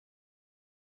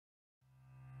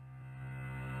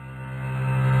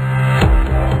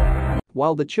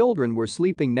While the children were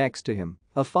sleeping next to him,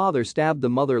 a father stabbed the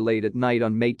mother late at night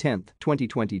on May 10,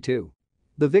 2022.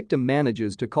 The victim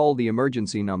manages to call the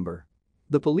emergency number.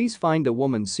 The police find a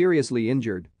woman seriously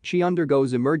injured. She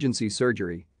undergoes emergency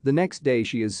surgery. The next day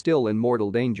she is still in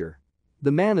mortal danger.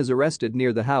 The man is arrested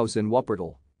near the house in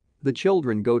Wuppertal. The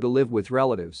children go to live with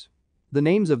relatives. The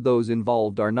names of those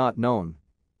involved are not known.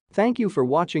 Thank you for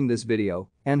watching this video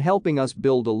and helping us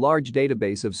build a large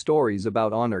database of stories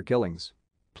about honor killings.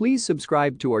 Please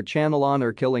subscribe to our channel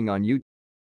Honor Killing on YouTube.